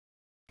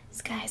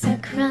Skies are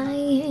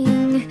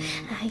crying,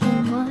 I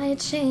am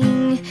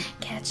watching,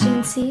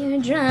 catching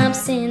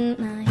teardrops in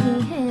my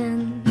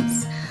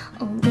hands.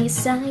 Only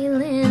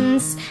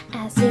silence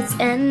as it's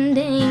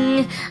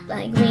ending,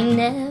 like we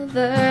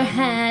never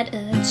had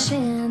a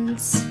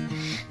chance.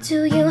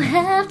 Do you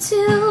have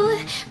to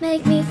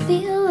make me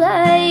feel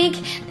like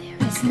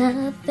there is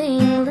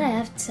nothing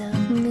left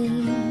of me?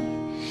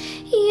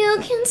 You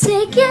can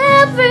take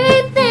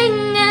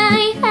everything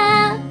I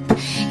have,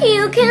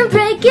 you can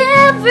break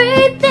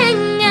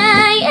everything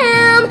I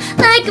am,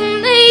 like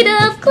I'm made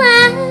of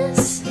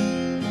glass,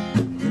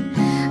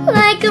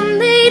 like I'm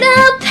made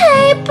of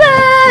paper.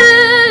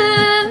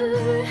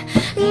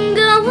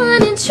 Go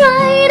on and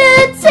try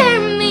to tear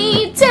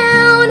me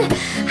down,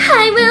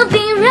 I will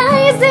be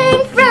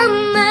rising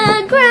from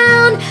the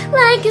ground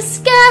like a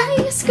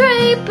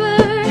skyscraper,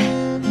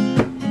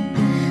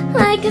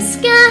 like a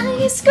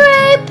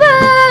skyscraper.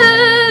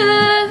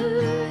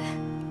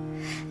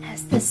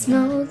 As the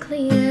smoke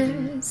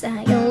clears,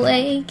 I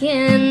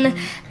awaken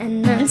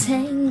and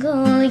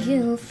untangle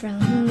you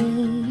from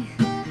me.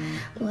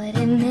 Would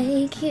it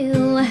make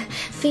you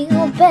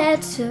feel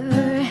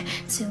better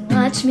to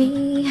watch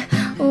me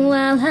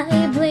while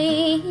I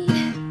bleed?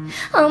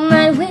 All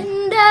my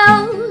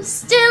windows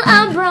still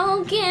are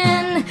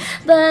broken,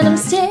 but I'm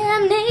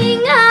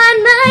standing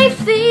on my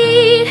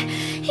feet.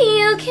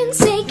 You can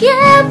take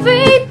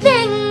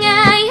everything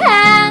I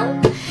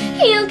have,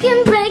 you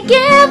can break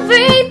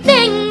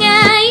everything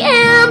I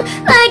am,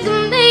 like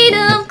I'm made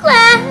of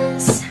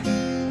glass,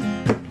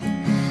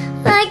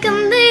 like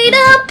I'm made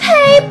of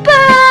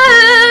paper.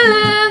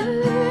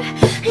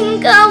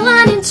 And go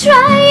on and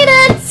try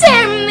to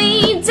tear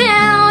me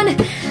down,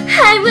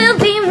 I will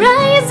be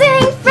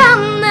rising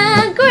from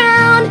the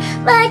ground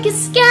like a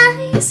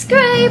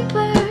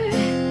skyscraper,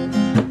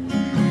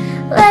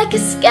 like a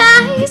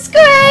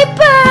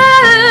skyscraper.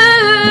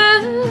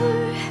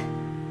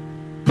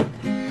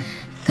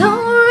 Go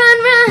run,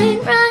 run,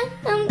 run,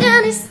 I'm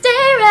gonna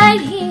stay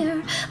right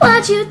here,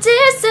 watch you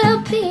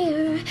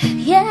disappear,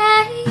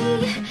 yeah.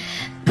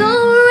 Go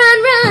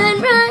run,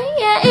 run, run,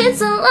 yeah,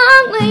 it's a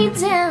long way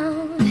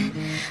down,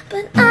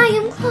 but I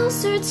am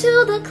closer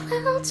to the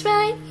clouds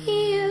right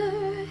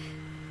here.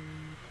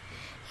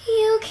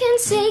 You can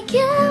take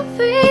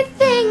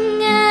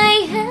everything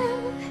I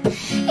have,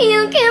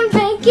 you can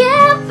break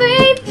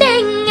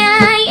everything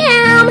I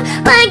am,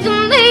 like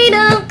I'm made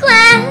of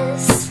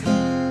glass,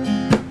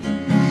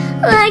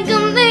 like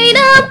I'm made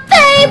of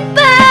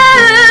paper.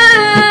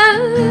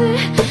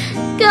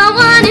 Go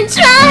on and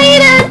try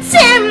to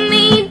tear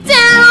me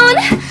down,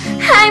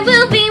 I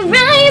will be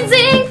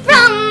rising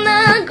from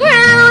the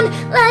ground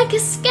like a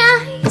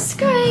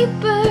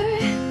skyscraper,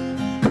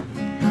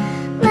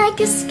 like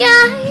a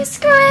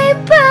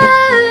skyscraper,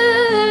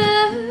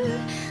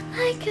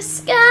 like a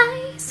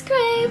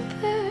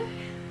skyscraper.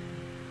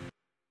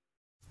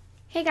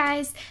 Hey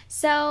guys,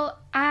 so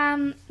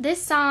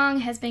this song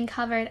has been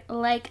covered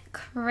like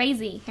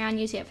crazy here on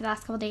YouTube for the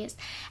last couple days,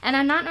 and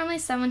I'm not normally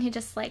someone who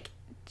just like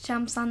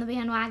jumps on the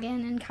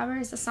bandwagon and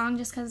covers a song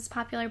just because it's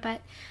popular,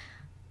 but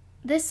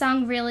this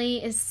song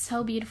really is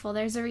so beautiful.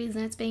 There's a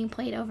reason it's being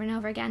played over and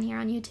over again here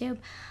on YouTube.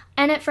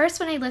 And at first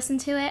when I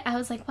listened to it, I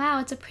was like, wow,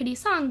 it's a pretty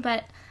song,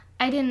 but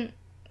I didn't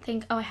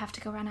think, oh, I have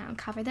to go run out and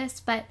cover this.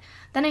 But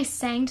then I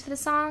sang to the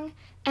song,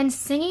 and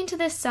singing to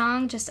this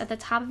song just at the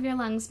top of your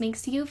lungs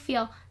makes you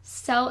feel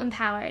so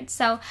empowered.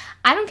 So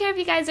I don't care if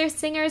you guys are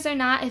singers or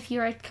not, if you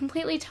are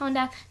completely tone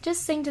deaf,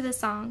 just sing to this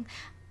song,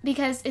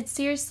 because it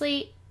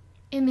seriously,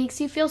 it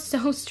makes you feel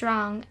so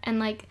strong and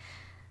like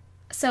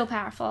so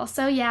powerful.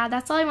 So yeah,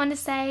 that's all I wanted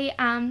to say.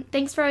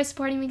 Thanks for always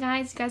supporting me,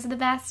 guys. You guys are the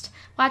best.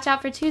 Watch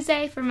out for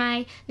Tuesday for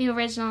my new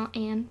original,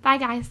 and bye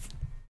guys.